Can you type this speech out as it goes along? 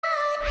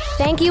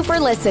Thank you for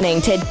listening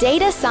to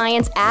Data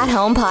Science at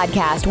Home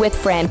podcast with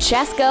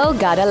Francesco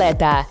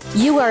Gadaletta.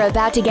 You are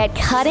about to get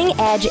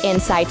cutting-edge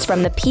insights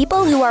from the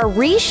people who are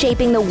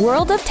reshaping the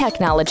world of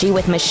technology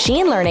with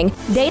machine learning,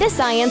 data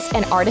science,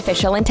 and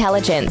artificial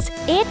intelligence.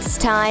 It's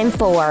time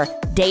for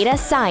Data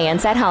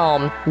Science at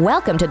Home.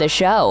 Welcome to the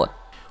show.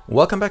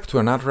 Welcome back to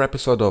another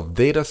episode of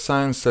Data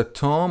Science at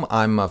Home.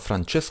 I'm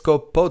Francesco,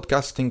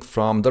 podcasting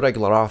from the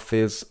regular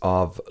office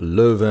of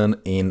Leuven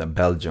in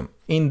Belgium.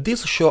 In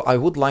this show, I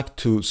would like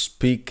to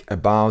speak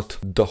about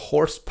the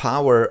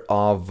horsepower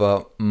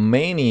of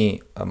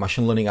many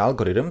machine learning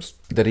algorithms,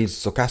 that is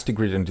stochastic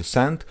gradient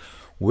descent.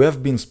 We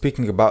have been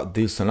speaking about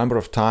this a number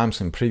of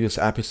times in previous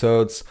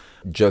episodes.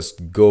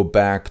 Just go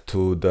back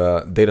to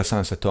the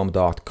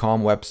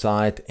datascienceathome.com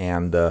website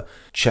and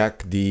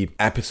check the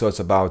episodes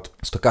about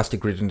stochastic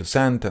gradient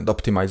descent and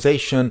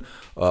optimization.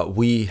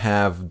 We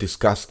have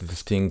discussed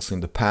these things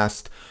in the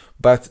past,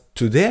 but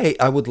today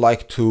I would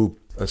like to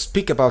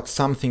speak about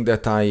something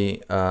that I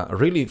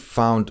really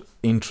found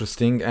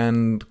interesting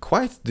and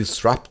quite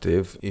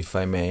disruptive, if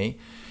I may.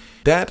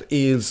 That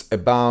is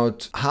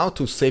about how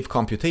to save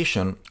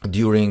computation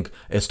during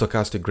a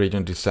stochastic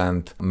gradient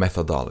descent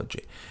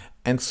methodology.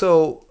 And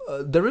so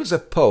there is a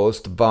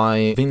post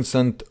by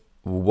Vincent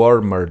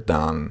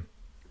Wormerdan.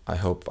 I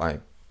hope I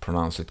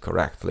pronounce it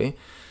correctly.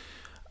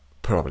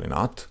 Probably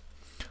not.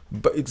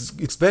 But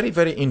it's very,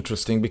 very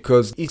interesting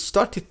because he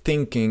started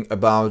thinking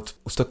about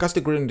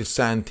stochastic gradient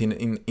descent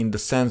in the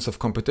sense of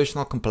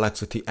computational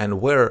complexity and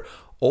where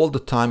all the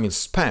time is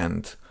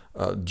spent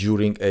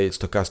during a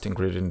stochastic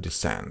gradient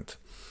descent.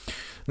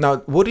 Now,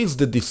 what is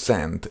the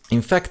descent?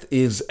 In fact,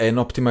 is an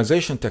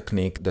optimization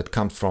technique that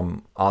comes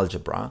from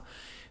algebra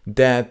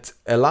that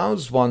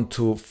allows one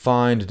to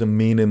find the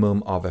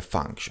minimum of a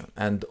function.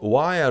 And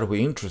why are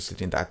we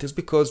interested in that? Is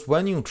because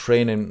when you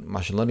train a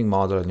machine learning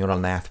model, a neural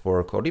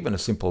network, or even a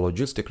simple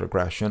logistic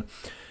regression,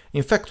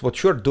 in fact,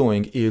 what you're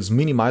doing is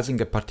minimizing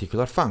a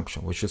particular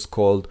function, which is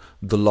called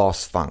the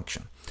loss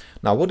function.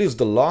 Now, what is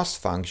the loss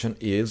function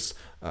is,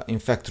 in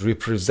fact,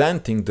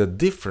 representing the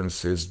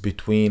differences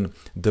between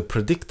the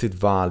predicted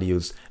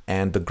values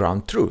and the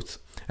ground truth.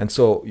 And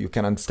so you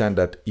can understand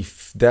that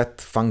if that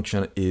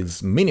function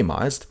is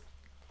minimized,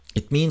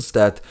 it means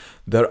that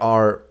there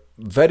are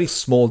very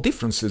small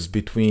differences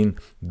between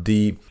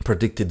the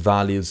predicted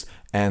values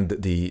and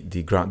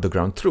the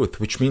ground truth,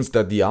 which means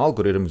that the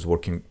algorithm is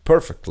working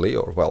perfectly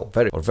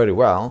very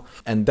well,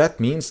 and that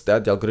means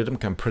that the algorithm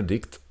can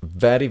predict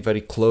very,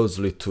 very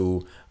closely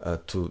to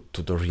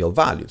the real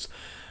values.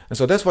 And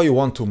so that's why you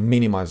want to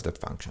minimize that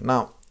function.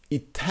 Now,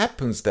 it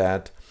happens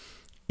that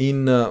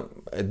in a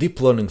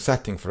deep learning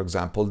setting, for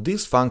example,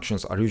 these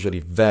functions are usually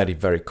very,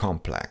 very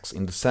complex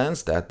in the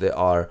sense that they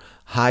are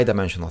high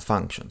dimensional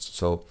functions.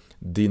 So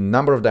the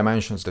number of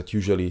dimensions that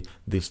usually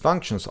these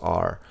functions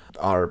are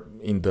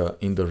in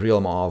the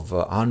realm of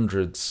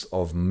hundreds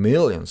of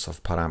millions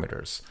of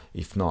parameters,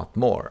 if not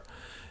more.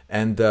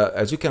 And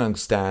as you can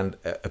understand,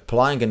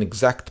 applying an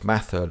exact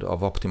method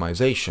of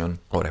optimization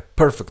or a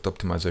perfect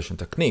optimization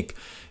technique,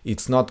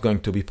 it's not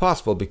going to be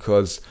possible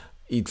because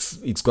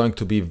it's going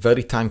to be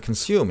very time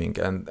consuming,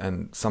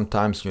 and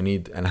sometimes you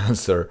need an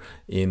answer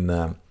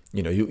in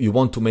you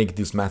want to make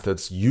these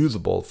methods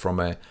usable from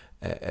a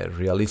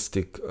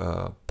realistic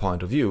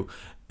point of view,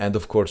 and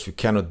of course you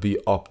cannot be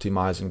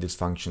optimizing these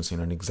functions in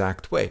an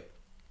exact way.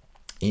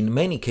 In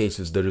many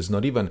cases, there is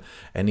not even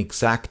an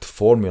exact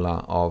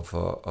formula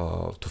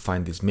to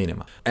find this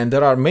minima. And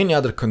there are many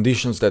other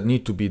conditions that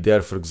need to be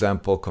there. For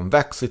example,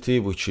 convexity,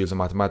 which is a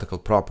mathematical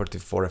property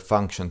for a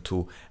function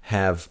to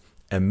have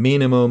a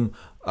minimum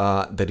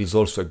that is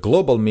also a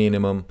global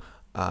minimum.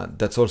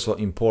 That's also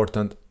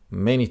important.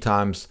 Many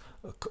times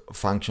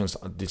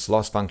these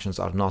loss functions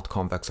are not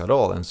convex at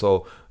all. And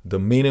so the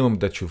minimum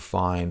that you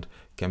find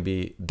can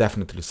be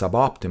definitely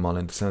suboptimal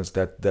in the sense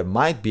that there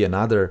might be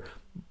another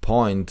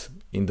point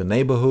in the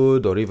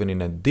neighborhood or even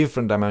in a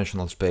different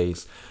dimensional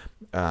space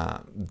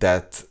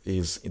that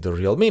is the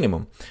real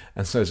minimum.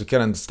 And so as you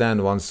can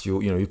understand, once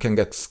you can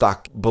get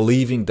stuck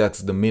believing that's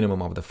the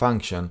minimum of the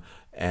function,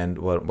 and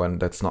when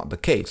that's not the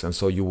case. And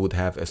so you would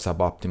have a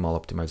suboptimal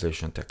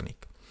optimization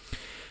technique.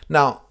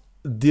 Now,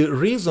 the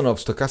reason of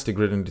stochastic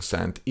gradient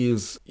descent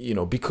is,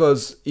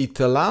 because it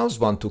allows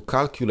one to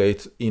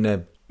calculate in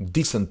a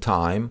decent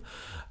time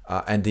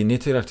and in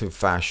iterative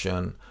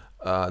fashion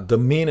the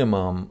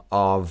minimum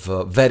of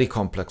very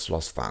complex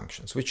loss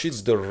functions, which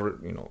is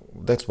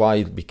that's why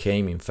it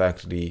became, in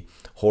fact, the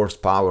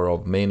horsepower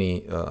of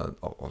many,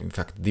 in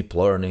fact, deep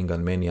learning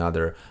and many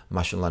other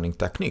machine learning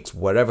techniques.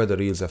 Wherever there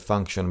is a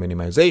function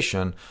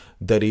minimization,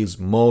 there is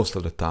most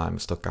of the time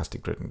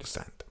stochastic gradient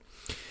descent.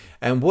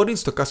 And what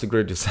is stochastic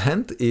gradient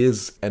descent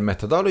is a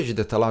methodology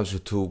that allows you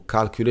to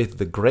calculate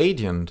the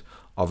gradient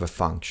of a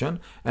function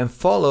and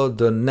follow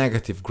the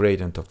negative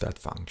gradient of that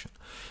function.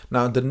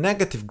 Now, the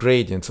negative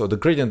gradient, so the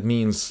gradient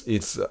means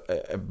it's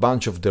a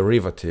bunch of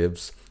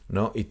derivatives.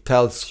 It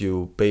tells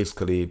you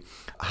basically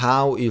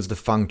how is the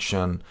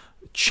function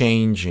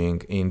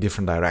changing in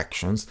different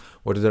directions,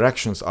 where the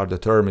directions are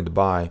determined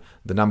by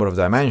the number of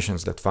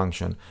dimensions that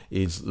function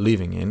is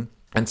living in.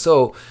 And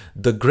so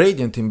the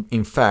gradient,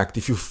 in fact,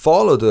 if you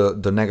follow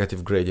the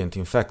negative gradient,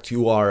 in fact,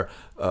 you are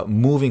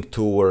moving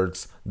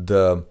towards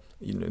the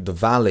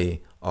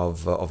valley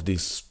of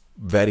this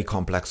very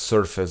complex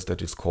surface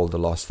that is called the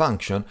loss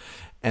function.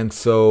 And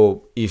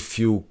so if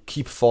you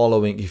keep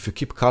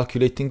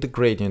calculating the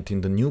gradient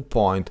in the new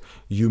point,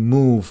 you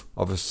move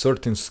of a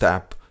certain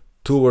step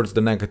towards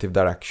the negative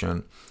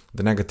direction,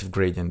 the negative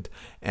gradient,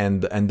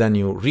 and then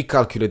you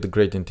recalculate the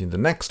gradient in the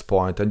next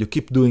point, and you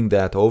keep doing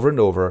that over and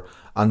over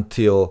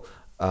until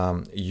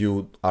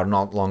you are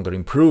not longer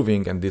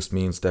improving, and this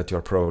means that you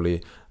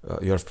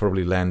have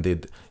probably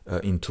landed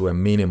into a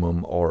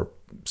minimum or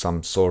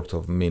some sort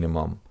of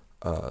minimum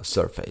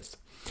surface.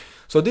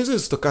 So this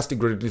is stochastic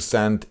gradient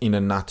descent in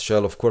a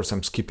nutshell. Of course,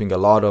 I'm skipping a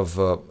lot of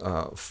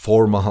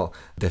formal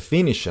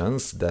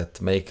definitions that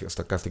make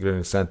stochastic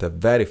gradient descent a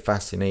very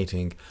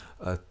fascinating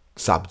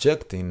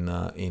subject in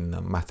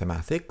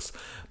mathematics.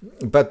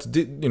 But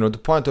the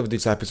point of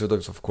this episode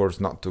is, of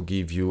course, not to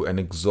give you an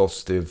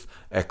exhaustive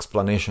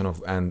explanation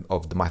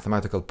of the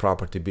mathematical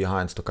property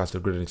behind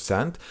stochastic gradient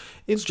descent.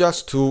 It's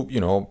just to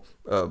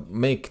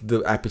make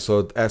the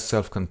episode as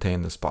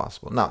self-contained as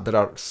possible. Now, there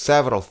are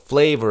several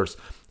flavors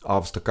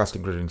of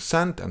stochastic gradient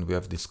descent, and we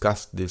have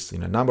discussed this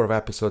in a number of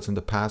episodes in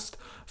the past.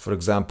 For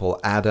example,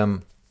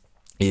 Adam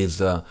is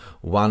the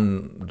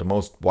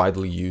most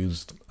widely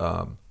used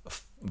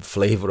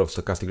flavor of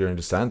stochastic gradient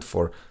descent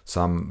for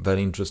some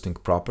very interesting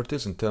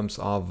properties in terms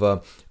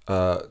of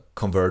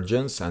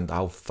convergence and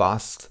how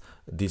fast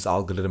this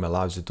algorithm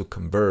allows you to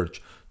converge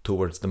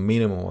towards the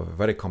minimum of a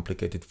very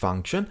complicated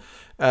function.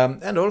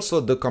 And also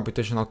the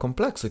computational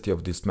complexity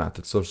of this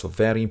method is also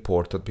very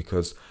important,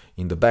 because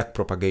in the back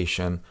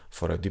propagation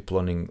for a deep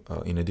learning,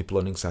 in a deep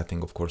learning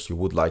setting, of course, you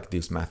would like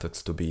these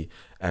methods to be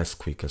as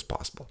quick as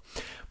possible.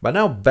 But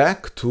now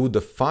back to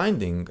the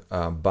finding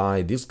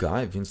by this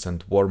guy,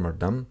 Vincent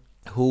Warmerdam,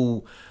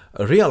 who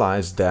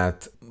realized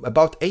that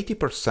about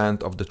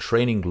 80% of the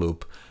training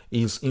loop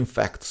is in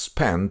fact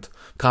spent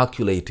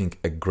calculating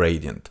a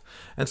gradient.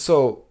 And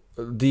so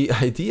the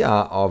idea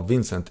of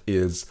Vincent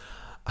is,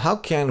 how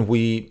can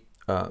we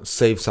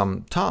save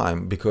some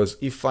time? Because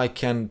if I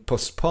can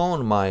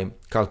postpone my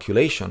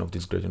calculation of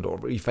this gradient,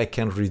 or if I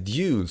can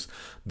reduce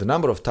the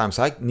number of times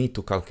I need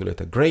to calculate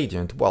a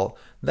gradient, well,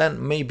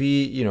 then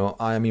maybe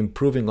I am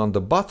improving on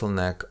the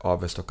bottleneck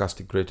of a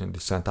stochastic gradient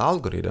descent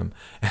algorithm,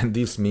 and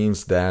this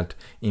means that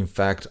in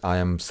fact I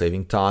am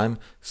saving time,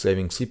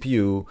 saving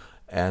CPU,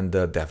 and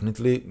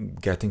definitely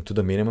getting to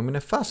the minimum in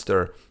a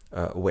faster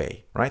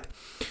way, right?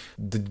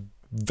 The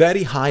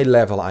very high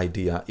level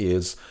idea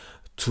is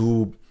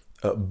to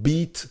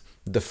beat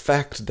the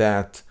fact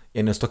that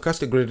in a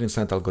stochastic gradient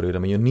descent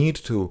algorithm you need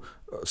to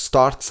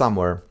start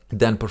somewhere,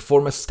 then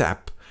perform a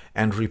step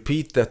and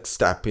repeat that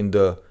step in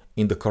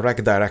the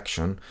correct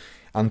direction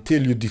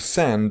until you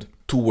descend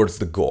towards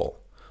the goal.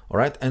 All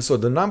right, and so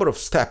the number of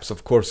steps,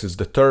 of course, is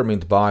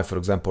determined by, for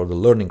example, the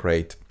learning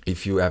rate.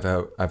 If you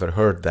ever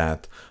heard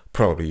that,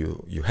 probably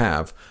you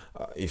have.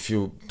 If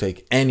you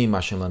take any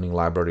machine learning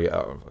library,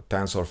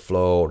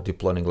 TensorFlow or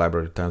deep learning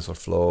library,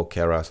 TensorFlow,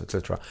 Keras,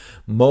 etc.,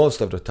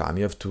 most of the time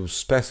you have to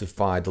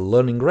specify the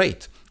learning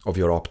rate of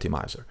your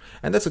optimizer.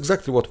 And that's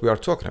exactly what we are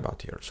talking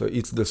about here. So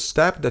it's the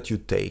step that you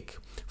take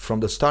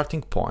from the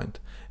starting point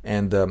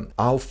and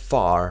how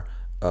far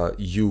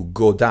you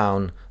go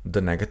down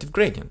the negative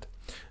gradient.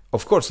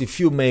 Of course, if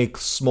you make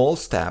small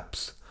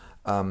steps,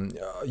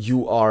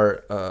 you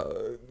are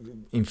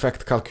in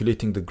fact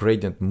calculating the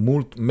gradient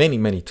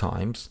many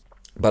times.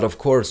 But of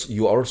course,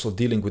 you are also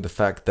dealing with the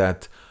fact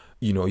that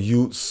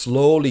you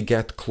slowly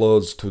get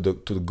close to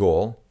the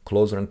goal,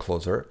 closer and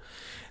closer.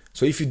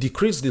 So if you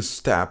decrease this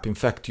step, in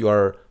fact, you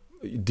are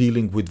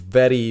dealing with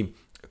very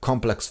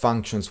complex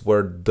functions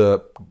where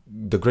the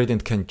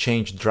gradient can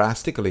change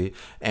drastically,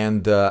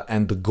 and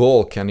the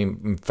goal can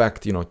in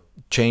fact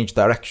change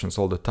directions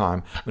all the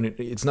time. I mean,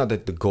 it's not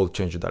that the goal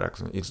changes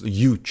direction; it's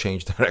you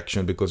change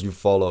direction because you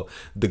follow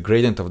the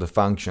gradient of the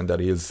function that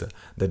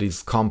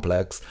is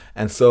complex.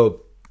 And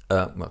so,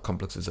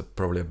 complex is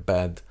probably a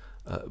bad.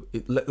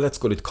 Let's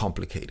call it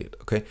complicated,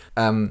 okay?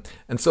 And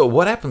so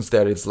what happens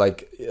there is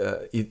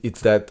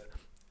it's that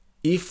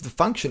if the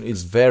function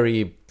is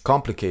very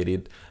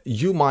complicated,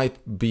 you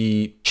might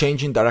be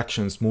changing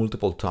directions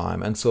multiple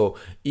times. And so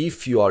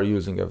if you are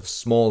using a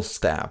small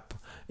step,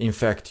 in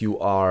fact, you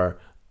are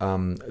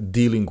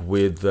dealing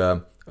with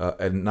a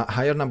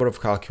higher number of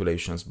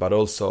calculations, but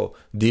also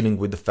dealing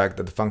with the fact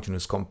that the function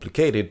is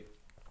complicated.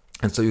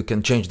 And so you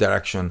can change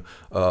direction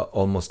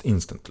almost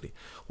instantly.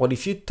 Well,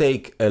 if you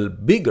take a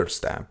bigger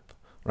step,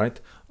 right,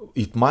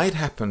 it might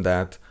happen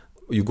that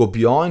you go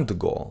beyond the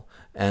goal,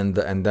 and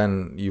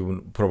then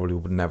you probably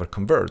would never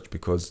converge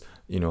because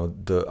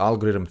the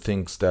algorithm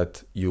thinks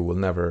that you will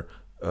never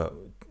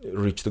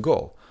reach the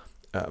goal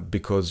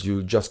because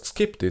you just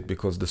skipped it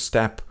because the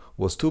step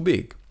was too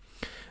big.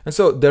 And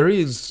so there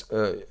is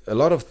a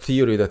lot of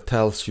theory that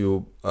tells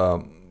you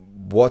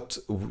what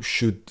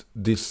should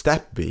this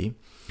step be.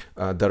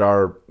 There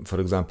are, for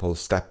example,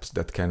 steps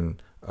that can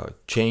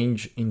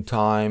change in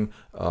time,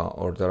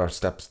 or there are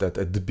steps that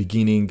at the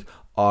beginning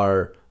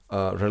are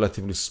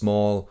relatively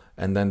small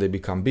and then they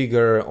become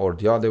bigger, or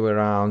the other way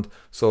around.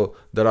 So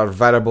there are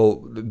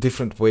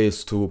different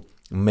ways to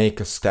make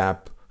a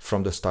step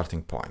from the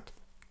starting point.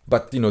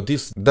 But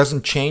this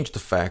doesn't change the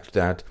fact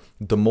that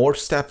the more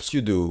steps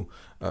you do,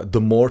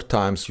 the more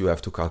times you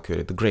have to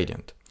calculate the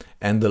gradient.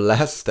 And the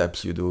less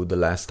steps you do, the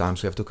less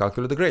times you have to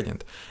calculate the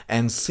gradient.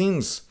 And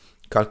since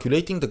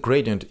calculating the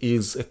gradient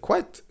is a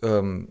quite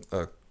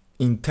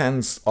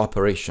intense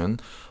operation,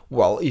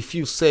 well, if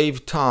you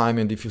save time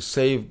and if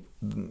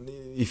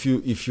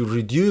you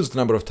reduce the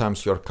number of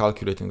times you are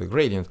calculating the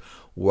gradient,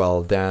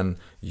 well, then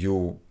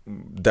you're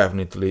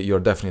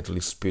definitely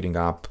speeding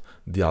up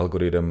the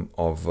algorithm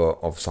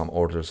of some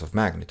orders of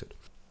magnitude.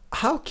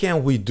 How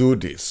can we do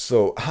this?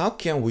 So how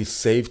can we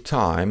save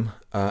time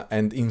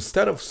and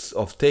instead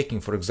of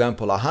taking, for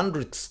example,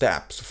 100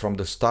 steps from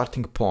the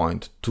starting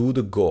point to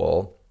the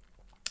goal,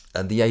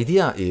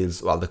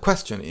 the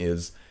question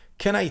is,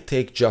 can I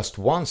take just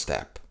one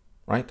step,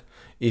 right?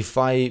 If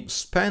I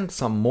spend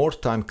some more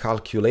time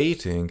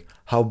calculating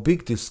how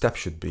big this step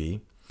should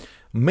be,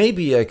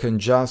 maybe I can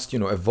just,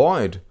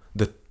 avoid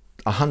the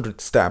 100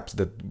 steps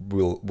that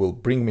will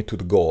bring me to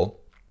the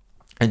goal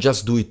and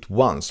just do it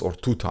once or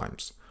two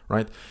times,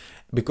 right?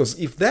 Because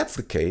if that's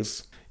the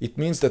case, it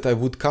means that I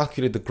would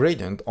calculate the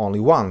gradient only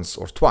once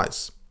or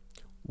twice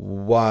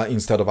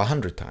instead of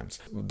 100 times.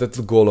 That's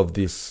the goal of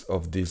this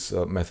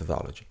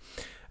methodology.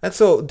 And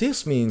so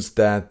this means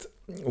that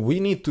we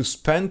need to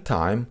spend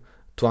time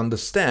to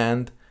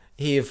understand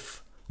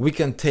if we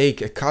can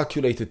take a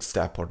calculated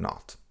step or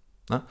not.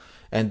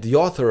 And the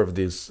author of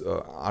this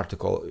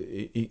article,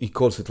 he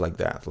calls it like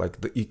that,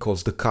 he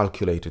calls the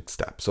calculated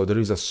step. So there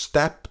is a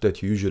step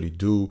that you usually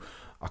do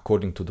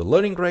according to the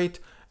learning rate,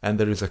 and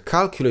there is a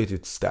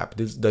calculated step.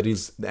 That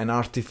is an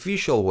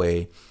artificial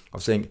way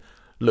of saying,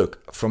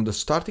 look, from the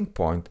starting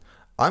point,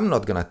 I'm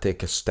not going to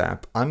take a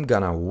step. I'm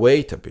going to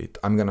wait a bit.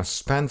 I'm going to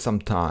spend some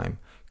time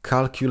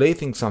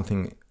calculating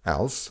something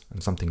else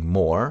and something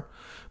more,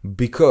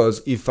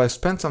 because if I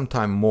spend some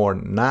time more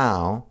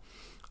now,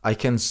 I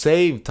can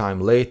save time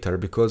later,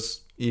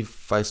 because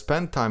if I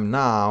spend time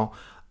now,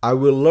 I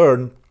will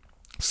learn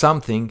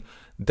something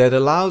that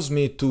allows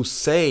me to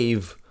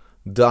save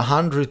the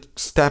 100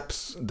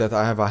 steps that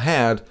I have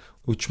ahead,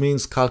 which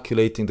means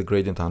calculating the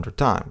gradient 100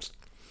 times.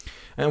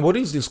 And what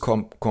is this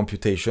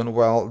computation?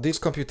 Well, this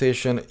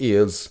computation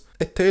is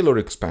a Taylor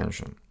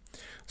expansion.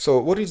 So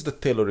what is the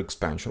Taylor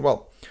expansion?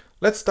 Well,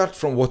 let's start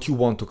from what you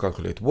want to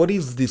calculate. What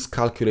is this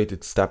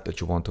calculated step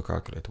that you want to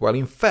calculate? Well,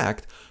 in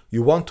fact,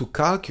 you want to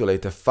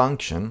calculate a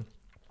function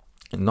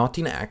not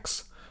in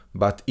x,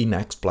 but in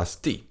x plus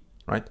t,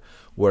 right?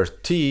 Where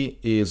t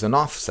is an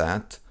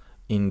offset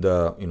in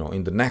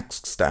the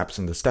next steps,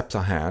 in the steps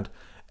ahead,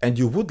 and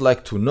you would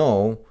like to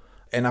know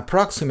an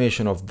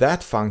approximation of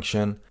that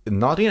function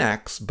not in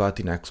x, but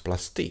in x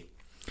plus t.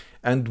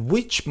 And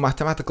which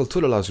mathematical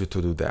tool allows you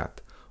to do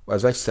that?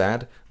 As I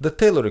said, the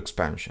Taylor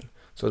expansion.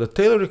 So the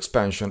Taylor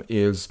expansion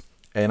is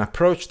an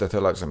approach that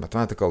allows a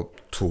mathematical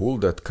tool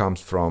that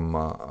comes from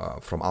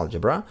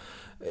algebra.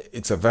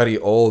 It's a very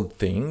old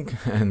thing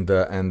and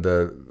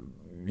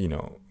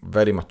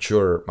very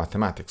mature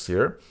mathematics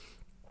here,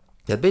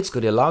 that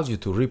basically allows you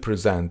to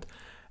represent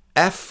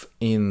f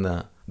in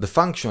the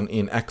function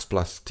in x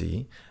plus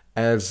t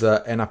as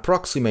an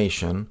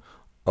approximation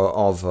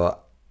of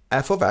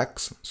f of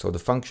x, so the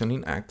function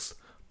in x,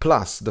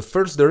 plus the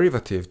first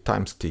derivative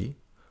times t,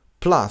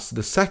 plus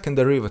the second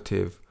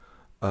derivative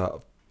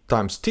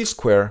times t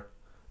squared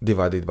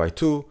divided by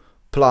 2,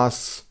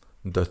 plus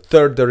the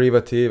third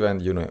derivative,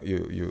 and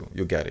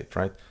you get it,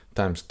 right?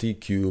 Times t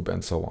cubed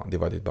and so on,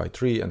 divided by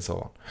 3 and so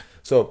on.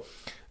 So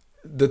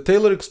the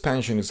Taylor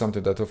expansion is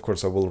something that, of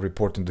course, I will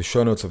report in the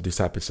show notes of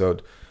this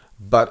episode,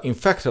 but in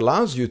fact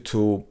allows you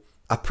to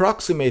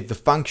approximate the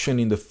function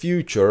in the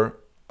future.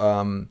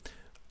 The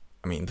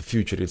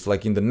future is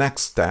like in the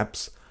next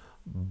steps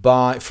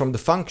from the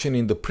function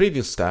in the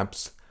previous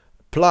steps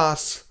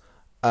plus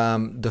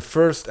the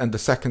first and the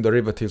second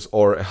derivatives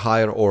or a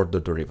higher order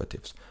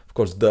derivatives. Of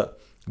course,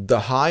 the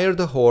higher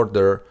the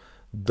order,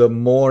 the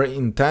more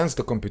intense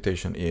the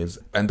computation is,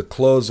 and the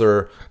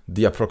closer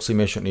the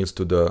approximation is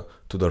to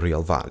the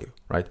real value,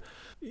 right?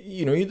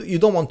 You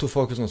don't want to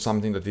focus on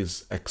something that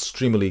is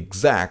extremely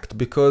exact,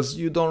 because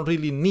you don't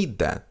really need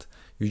that.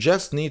 You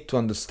just need to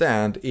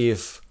understand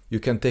if you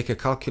can take a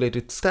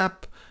calculated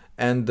step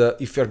and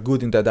if you're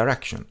good in that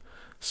direction.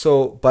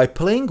 So by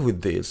playing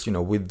with this,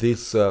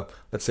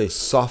 let's say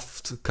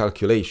soft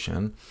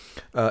calculation,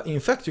 in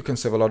fact, you can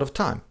save a lot of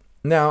time.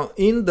 Now,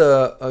 in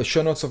the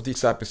show notes of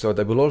this episode,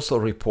 I will also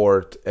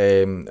report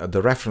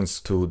the reference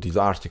to this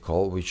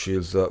article, which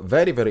is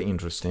very, very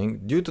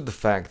interesting due to the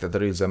fact that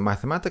there is a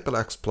mathematical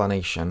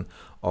explanation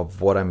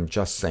of what I'm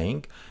just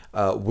saying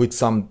with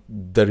some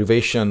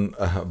derivation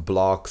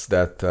blocks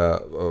that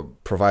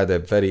provide a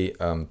very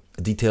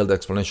detailed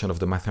explanation of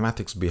the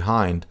mathematics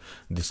behind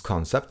this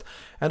concept,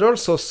 and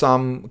also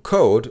some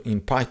code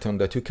in Python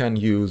that you can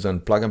use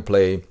and plug and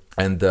play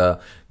and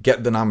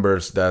get the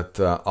numbers that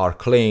are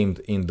claimed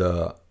in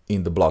the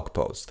blog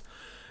post.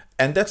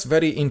 And that's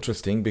very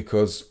interesting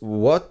because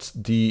what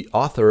the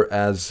author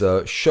has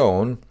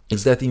shown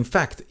is that in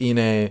fact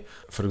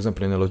for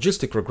example, in a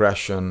logistic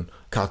regression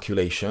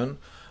calculation,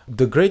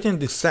 the gradient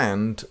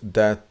descent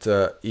that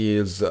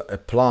is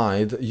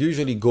applied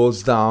usually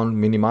goes down,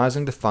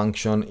 minimizing the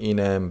function in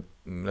a,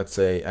 let's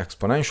say,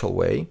 exponential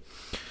way.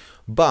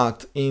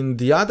 But in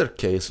the other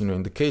case,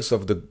 in the case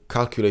of the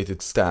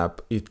calculated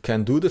step, it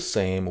can do the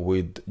same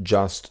with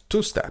just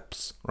 2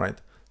 steps, right?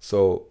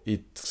 So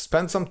it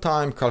spends some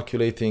time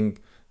calculating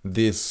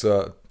this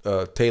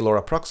Taylor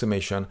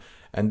approximation,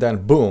 and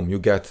then boom, you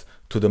get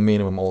to the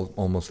minimum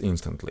almost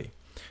instantly.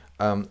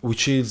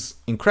 Which is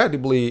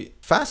incredibly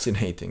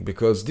fascinating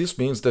because this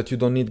means that you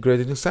don't need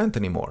gradient descent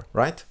anymore,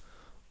 right?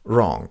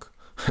 Wrong.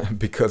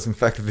 Because in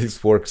fact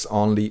this works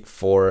only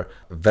for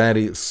a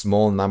very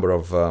small number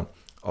of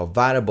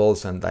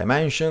variables and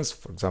dimensions.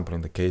 For example,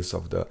 in the case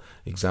of the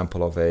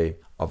example of a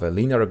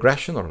linear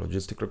regression or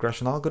logistic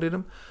regression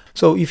algorithm.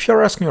 So if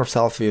you're asking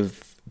yourself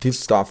if this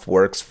stuff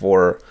works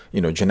for,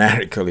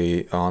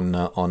 generically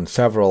on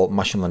several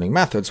machine learning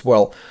methods,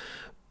 well,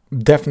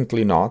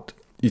 definitely not.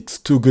 It's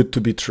too good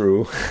to be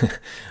true,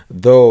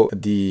 though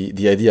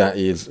the idea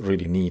is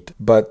really neat.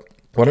 But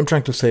what I'm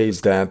trying to say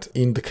is that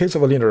in the case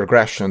of a linear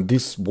regression,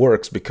 this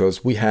works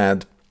because we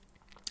had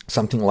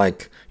something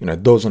like a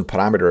dozen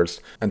parameters,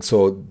 and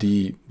so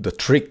the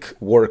trick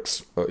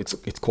works.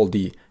 It's called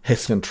the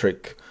Hessian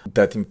trick,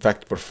 that in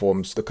fact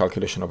performs the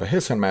calculation of a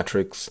Hessian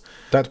matrix.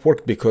 That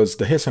worked because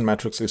the Hessian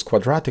matrix is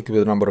quadratic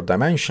with a number of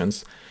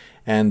dimensions,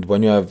 and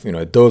when you have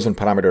a dozen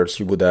parameters,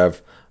 you would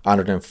have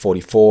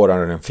 144,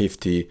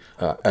 150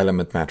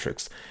 element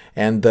matrix.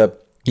 And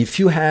if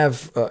you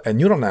have a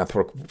neural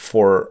network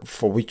for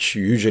which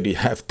you usually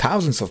have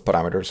thousands of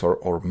parameters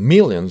or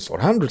millions or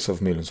hundreds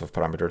of millions of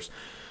parameters,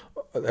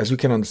 as you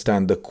can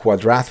understand, the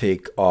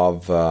quadratic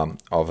of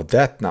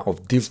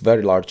these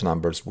very large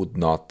numbers would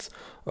not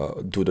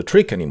do the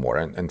trick anymore.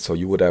 And so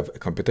you would have a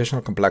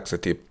computational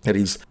complexity that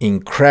is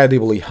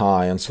incredibly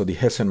high. And so the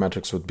Hessian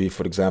matrix would be,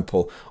 for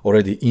example,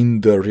 already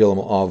in the realm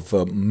of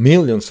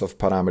millions of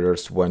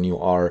parameters when you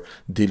are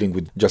dealing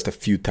with just a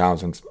few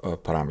thousand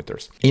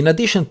parameters. In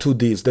addition to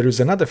this, there is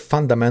another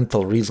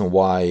fundamental reason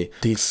why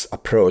this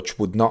approach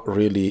would not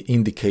really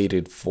indicate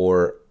it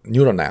for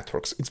neural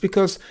networks. It's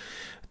because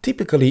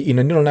typically, in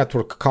a neural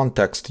network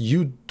context,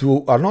 you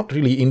are not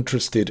really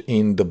interested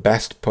in the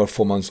best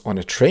performance on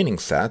a training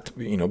set,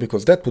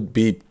 because that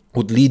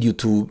would lead you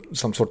to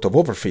some sort of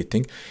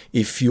overfitting.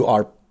 If you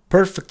are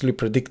perfectly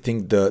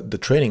predicting the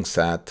training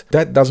set,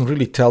 that doesn't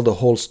really tell the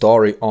whole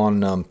story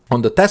on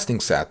the testing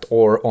set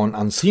or on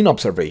unseen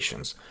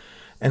observations.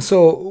 And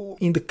so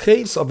in the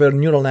case of a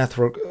neural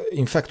network,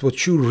 in fact,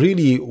 what you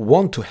really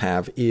want to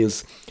have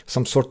is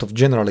some sort of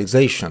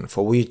generalization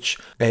for which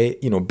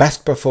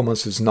best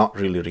performance is not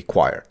really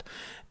required.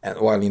 And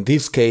while in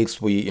this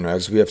case,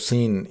 as we have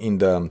seen in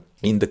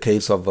the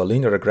case of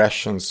linear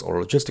regressions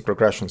or logistic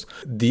regressions,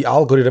 the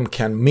algorithm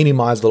can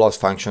minimize the loss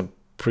function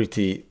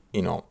pretty,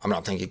 I'm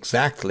not saying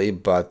exactly,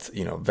 but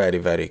very,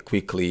 very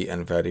quickly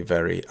and very,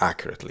 very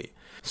accurately.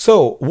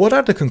 So what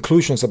are the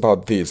conclusions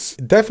about this?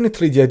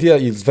 Definitely the idea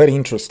is very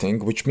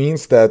interesting, which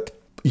means that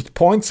it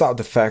points out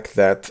the fact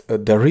that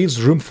there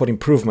is room for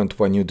improvement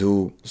when you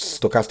do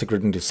stochastic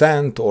gradient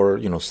descent or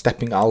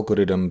stepping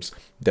algorithms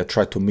that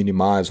try to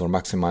minimize or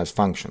maximize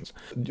functions,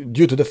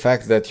 due to the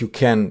fact that you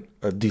can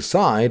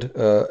decide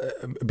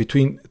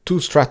between 2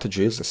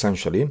 strategies,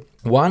 essentially.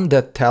 One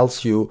that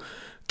tells you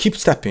keep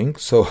stepping.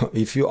 So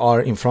if you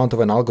are in front of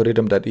an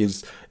algorithm that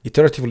is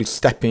iteratively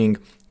stepping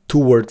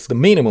towards the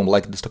minimum,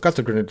 like the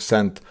stochastic gradient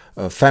descent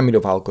family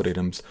of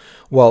algorithms,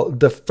 well,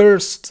 the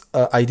first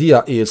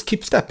idea is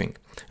keep stepping.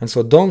 And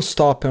so don't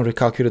stop and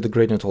recalculate the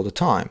gradient all the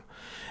time.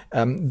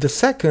 The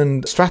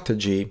second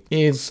strategy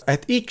is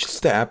at each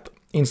step,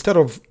 instead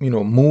of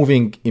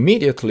moving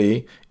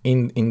immediately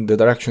in the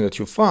direction that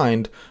you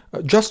find,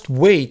 just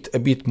wait a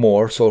bit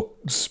more. So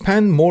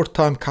spend more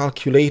time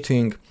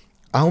calculating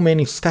how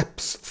many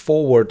steps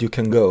forward you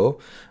can go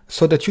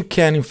so that you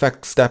can in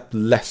fact step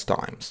less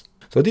times.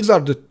 So these are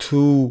the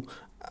 2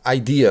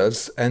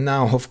 ideas. And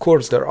now, of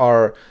course, there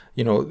are,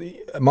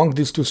 among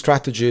these 2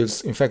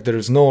 strategies, in fact, there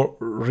is no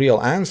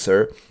real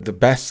answer. The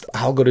best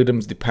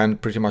algorithms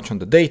depend pretty much on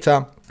the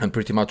data and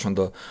pretty much on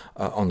the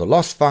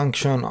loss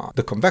function,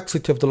 the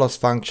convexity of the loss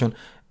function,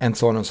 and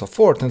so on and so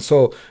forth. And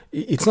so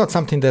it's not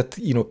something that,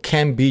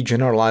 can be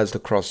generalized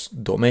across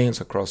domains,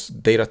 across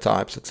data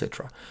types,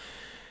 etc.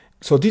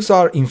 So these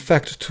are, in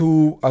fact,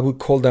 2, I would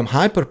call them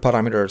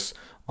hyperparameters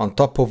on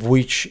top of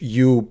which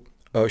you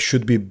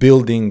should be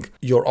building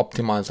your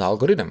optimized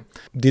algorithm.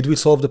 Did we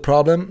solve the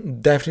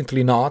problem?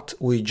 Definitely not.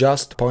 We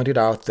just pointed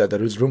out that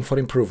there is room for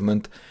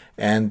improvement,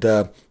 and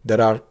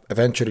there are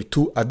eventually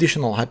 2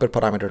 additional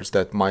hyperparameters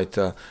that might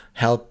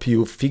help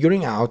you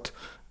figuring out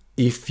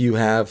if you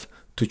have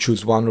to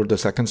choose one or the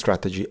second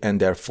strategy and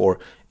therefore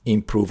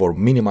improve or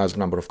minimize the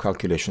number of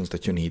calculations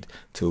that you need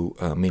to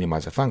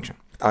minimize a function.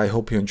 I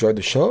hope you enjoyed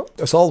the show.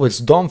 As always,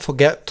 don't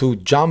forget to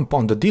jump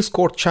on the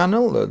Discord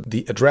channel.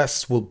 The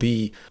address will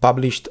be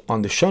published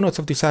on the show notes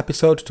of this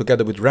episode,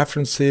 together with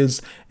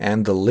references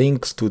and the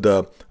links to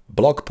the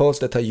blog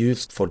post that I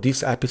used for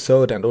this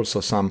episode, and also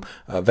some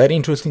very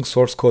interesting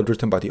source code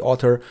written by the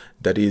author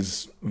that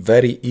is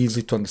very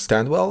easy to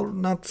understand. Well,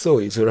 not so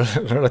easy,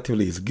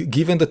 relatively easy.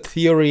 Given the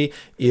theory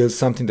is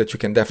something that you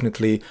can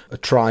definitely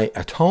try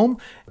at home.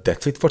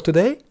 That's it for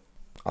today.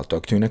 I'll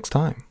talk to you next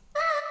time.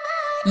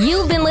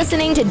 You've been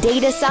listening to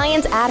Data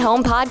Science at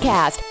Home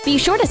podcast. Be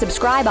sure to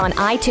subscribe on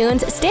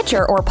iTunes,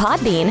 Stitcher, or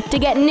Podbean to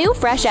get new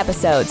fresh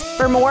episodes.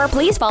 For more,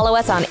 please follow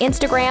us on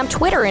Instagram,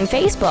 Twitter, and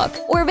Facebook,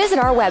 or visit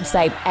our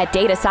website at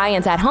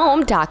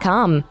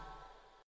datascienceathome.com.